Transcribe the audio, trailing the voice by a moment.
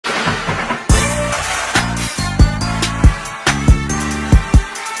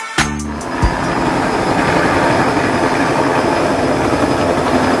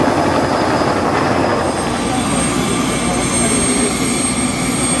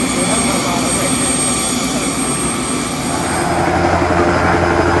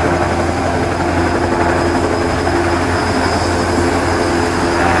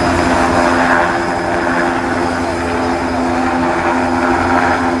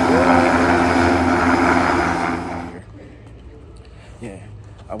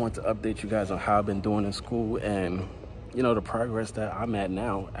want to update you guys on how I've been doing in school and, you know, the progress that I'm at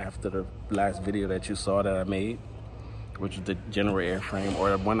now after the last video that you saw that I made, which was the general airframe, or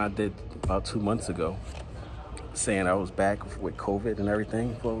the one I did about 2 months ago, saying I was back with COVID and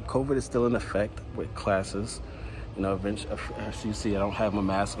everything. Well, COVID is still in effect with classes. You know, eventually, as you see, I don't have my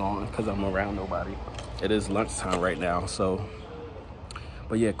mask on because I'm around nobody. It is lunchtime right now, so.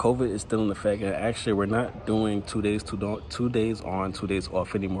 But yeah, COVID is still in effect, and actually we're not doing 2 days on, 2 days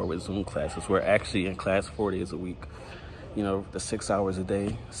off anymore with Zoom classes. We're actually in class 4 days a week. You know, the 6 hours a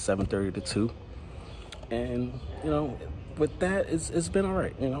day, 7:30 to 2. And, you know, with that, it's been all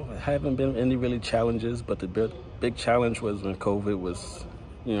right. You know, there haven't been any really challenges, but the big challenge was when COVID was,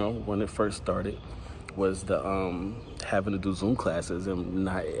 you know, when it first started, was the having to do Zoom classes and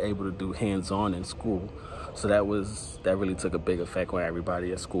not able to do hands-on in school. So that really took a big effect on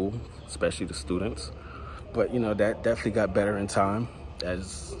everybody at school, especially the students. But, you know, that definitely got better in time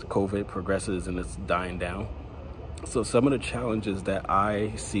as COVID progresses and it's dying down. So some of the challenges that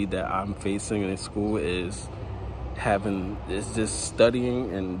I see that I'm facing in school is just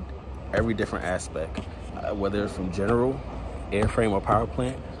studying in every different aspect, whether it's from general, airframe, or power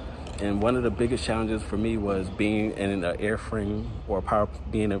plant. And one of the biggest challenges for me was being in an airframe or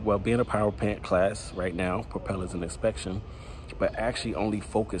being a power plant class right now, propellers and inspection, but actually only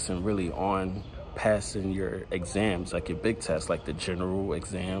focusing really on passing your exams, like your big tests, like the general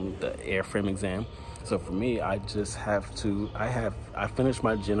exam, the airframe exam. So for me, I finished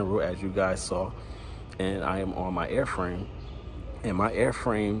my general, as you guys saw, and I am on my airframe. And my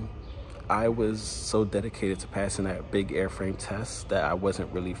airframe, I was so dedicated to passing that big airframe test that I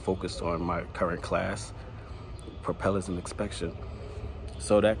wasn't really focused on my current class, propellers and inspection.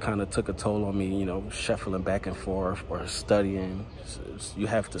 So that kind of took a toll on me, you know, shuffling back and forth or studying. You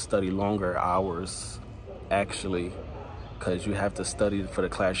have to study longer hours, actually, because you have to study for the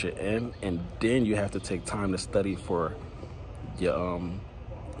class you're in, and then you have to take time to study for your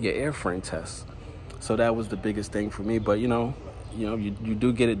airframe test. So that was the biggest thing for me. But you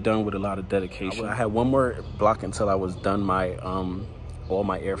do get it done with a lot of dedication. I had one more block until I was done my all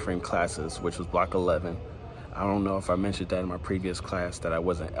my airframe classes, which was block 11. I don't know if I mentioned that in my previous class, that I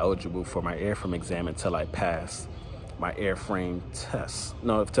wasn't eligible for my airframe exam until I passed my airframe test.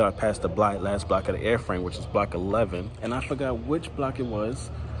 No, until I passed the last block of the airframe, which is block 11. And I forgot which block it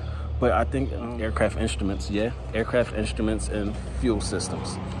was, but I think aircraft instruments, aircraft instruments and fuel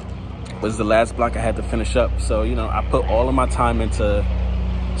systems was the last block I had to finish up. So, you know, I put all of my time into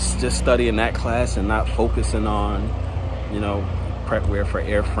just studying that class and not focusing on, you know, prepware for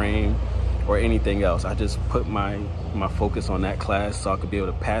airframe or anything else. I just put my focus on that class so I could be able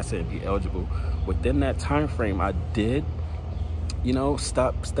to pass it and be eligible. Within that time frame, I did, you know,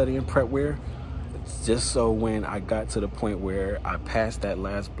 stop studying prepware, just so when I got to the point where I passed that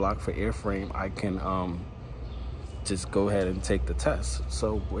last block for airframe, I can just go ahead and take the test.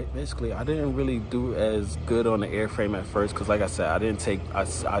 So basically, I didn't really do as good on the airframe at first because, like I said,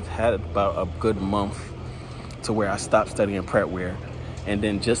 I had about a good month to where I stopped studying prepware, and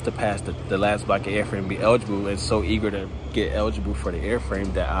then just to pass the last block of airframe and be eligible, and so eager to get eligible for the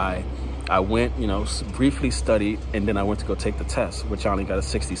airframe that I went, you know, briefly studied, and then I went to go take the test, which I only got a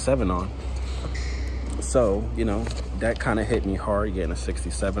 67 on. So, you know, that kind of hit me hard, getting a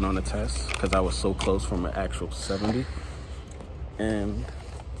 67 on the test, because I was so close from an actual 70. And,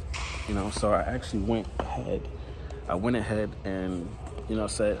 you know, so I actually went ahead and, you know,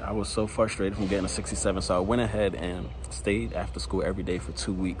 said I was so frustrated from getting a 67. So I went ahead and stayed after school every day for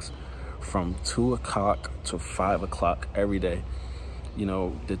 2 weeks, from 2 o'clock to 5 o'clock every day, you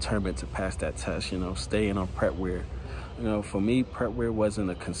know, determined to pass that test, you know, staying on prepware. You know, for me, prepware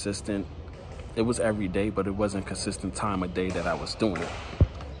wasn't a consistent, it was every day, but it wasn't a consistent time of day that I was doing it.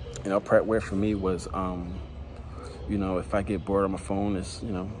 You know, prepware for me was, you know, if I get bored on my phone, it's,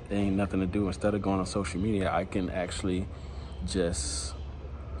 you know, there ain't nothing to do. Instead of going on social media, I can actually just,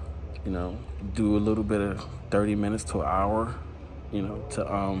 you know, do a little bit of 30 minutes to an hour, you know,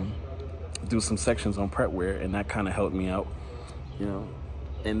 to do some sections on prepware, and that kind of helped me out, you know.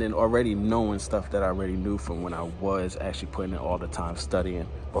 And then already knowing stuff that I already knew from when I was actually putting in all the time studying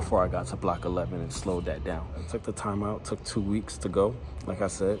before I got to block 11 and slowed that down. I took the time out, took 2 weeks to go, like I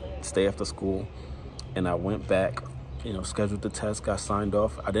said, stay after school. And I went back, you know, scheduled the test, got signed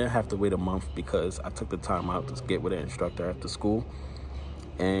off. I didn't have to wait a month because I took the time out to get with an instructor after school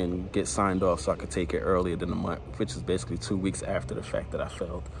and get signed off so I could take it earlier than a month, which is basically 2 weeks after the fact that I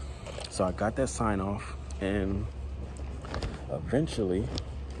failed. So I got that sign off, and eventually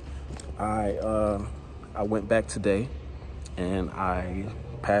I went back today and I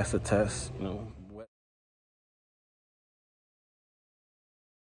passed the test, you know,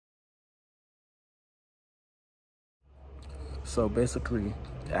 So basically,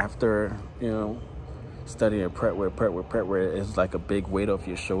 after, studying prepwear is like a big weight off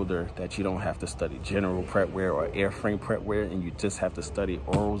your shoulder that you don't have to study general prepwear or airframe prepwear, and you just have to study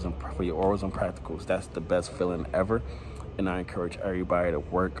orals and for your orals and practicals. That's the best feeling ever, and I encourage everybody to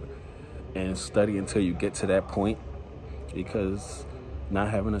work and study until you get to that point, because not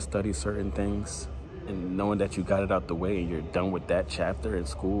having to study certain things and knowing that you got it out the way and you're done with that chapter in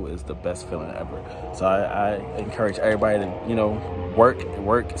school is the best feeling ever. So I encourage everybody to,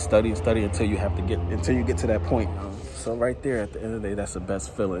 work, study until you get to that point. So right there at the end of the day, that's the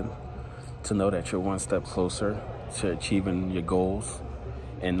best feeling, to know that you're one step closer to achieving your goals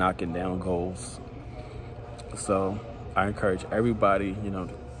and knocking down goals. So I encourage everybody, to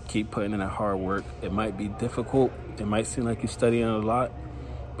keep putting in that hard work. It might be difficult. It might seem like you're studying a lot,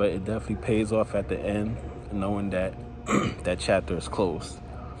 but it definitely pays off at the end, knowing that that chapter is closed.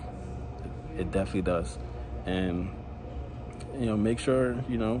 It definitely does. And, make sure,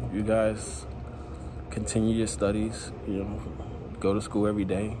 you guys continue your studies, go to school every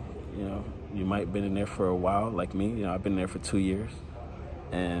day. You might have been in there for a while, like me. I've been there for 2 years.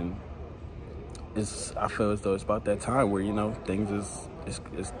 And I feel as though it's about that time where, things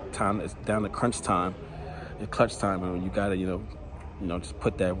it's down to crunch time, it's clutch time, and you gotta, just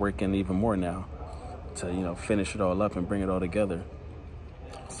put that work in even more now to, finish it all up and bring it all together.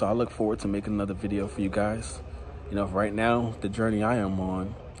 So I look forward to making another video for you guys. Right now, the journey I am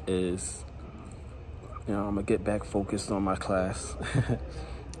on is, I'm gonna get back focused on my class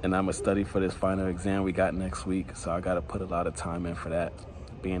and I'm gonna study for this final exam we got next week. So I gotta put a lot of time in for that.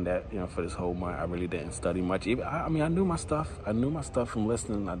 Being that, for this whole month, I really didn't study much. I knew my stuff. I knew my stuff from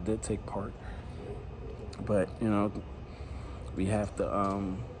listening. I did take part. But, we have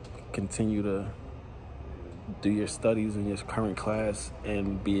to continue to do your studies in your current class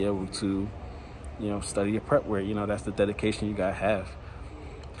and be able to, study your prepwear. That's the dedication you gotta have.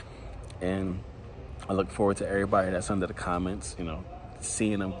 And I look forward to everybody that's under the comments,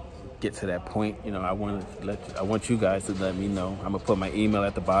 seeing them get to that point. I want you guys to let me know. I'm gonna put my email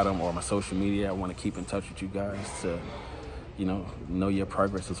at the bottom or my social media. I want to keep in touch with you guys to, know your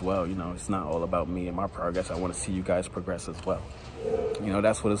progress as well. It's not all about me and my progress. I want to see you guys progress as well.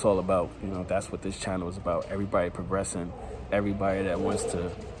 That's what it's all about. That's what this channel is about. Everybody progressing. Everybody that wants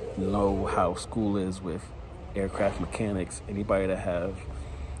to know how school is with aircraft mechanics. Anybody that have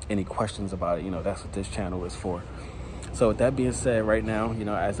any questions about it, that's what this channel is for. So with that being said, right now,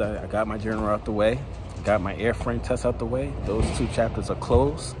 as I got my journal out the way, got my airframe test out the way, those 2 chapters are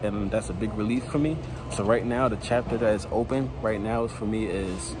closed, and that's a big relief for me. So right now, the chapter that is open right now for me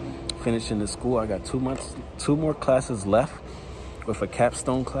is finishing the school. I got 2 more classes left with a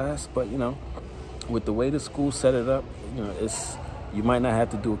capstone class, but with the way the school set it up, you might not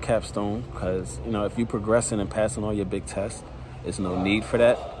have to do a capstone, because if you're progressing and passing all your big tests, there's no need for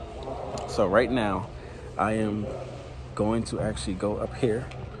that. So right now, I am going to actually go up here,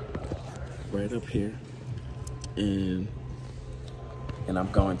 right up here, and I'm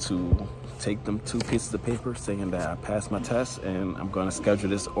going to take them 2 pieces of paper saying that I passed my test, and I'm going to schedule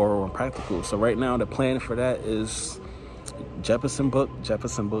this oral and practical. So right now, the plan for that is Jefferson book.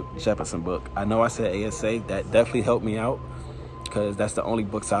 I know I said ASA. That definitely helped me out, because that's the only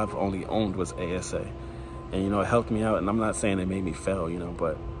books I've only owned was ASA. And, it helped me out. And I'm not saying it made me fail,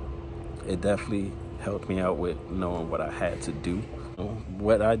 but it definitely helped me out with knowing what I had to do.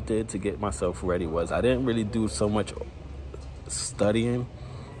 What I did to get myself ready was I didn't really do so much studying,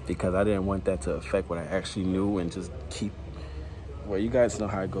 because I didn't want that to affect what I actually knew and just keep, well, you guys know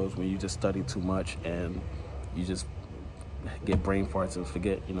how it goes when you just study too much and you just get brain farts and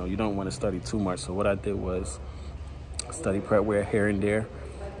forget. You don't want to study too much. So what I did was study prepwear here and there.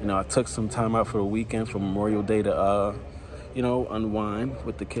 I took some time out for the weekend for Memorial Day to, unwind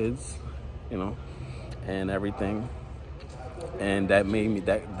with the kids, and everything. And that made me,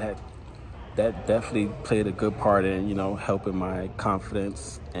 that definitely played a good part in, helping my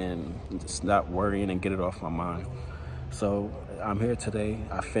confidence and just not worrying and get it off my mind. So I'm here today.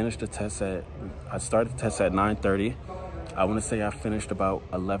 I finished the test I started the test at 9:30. I want to say I finished about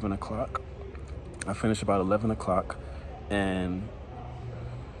 11 o'clock. And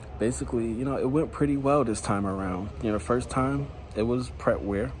basically, it went pretty well this time around. The first time it was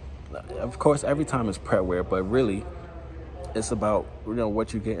prepwear. Of course, every time it's prepwear, but really it's about,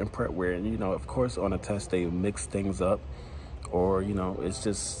 what you get in prepwear. And, of course, on a test, they mix things up, or, it's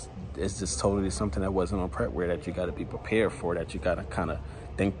just totally something that wasn't on prepwear that you got to be prepared for, that you got to kind of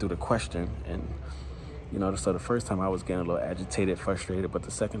think through the question. And, so the first time I was getting a little agitated, frustrated, but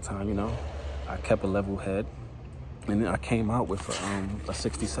the second time, I kept a level head, and then I came out with a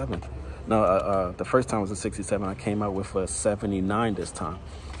 67. No, the first time was a 67. I came out with a 79 this time,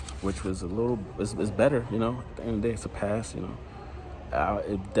 which was it's better, you know. At the end of the day, it's a pass, you know.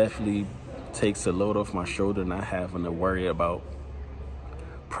 It definitely takes a load off my shoulder, not having to worry about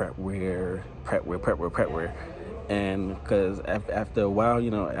prep wear. And because after a while,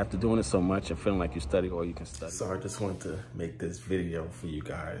 you know, after doing it so much and feeling like you study all you can study. So I just wanted to make this video for you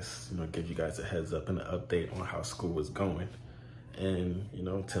guys, you know, give you guys a heads up and an update on how school was going. And, you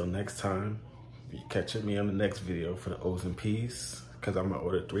know, until next time, you catch me on the next video for the O's and P's, because I'm gonna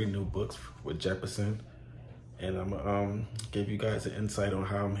order 3 new books with Jefferson. And I'm gonna give you guys an insight on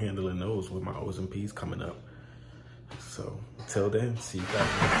how I'm handling those with my O's and P's coming up. So until then, see you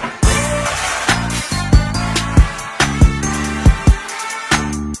guys.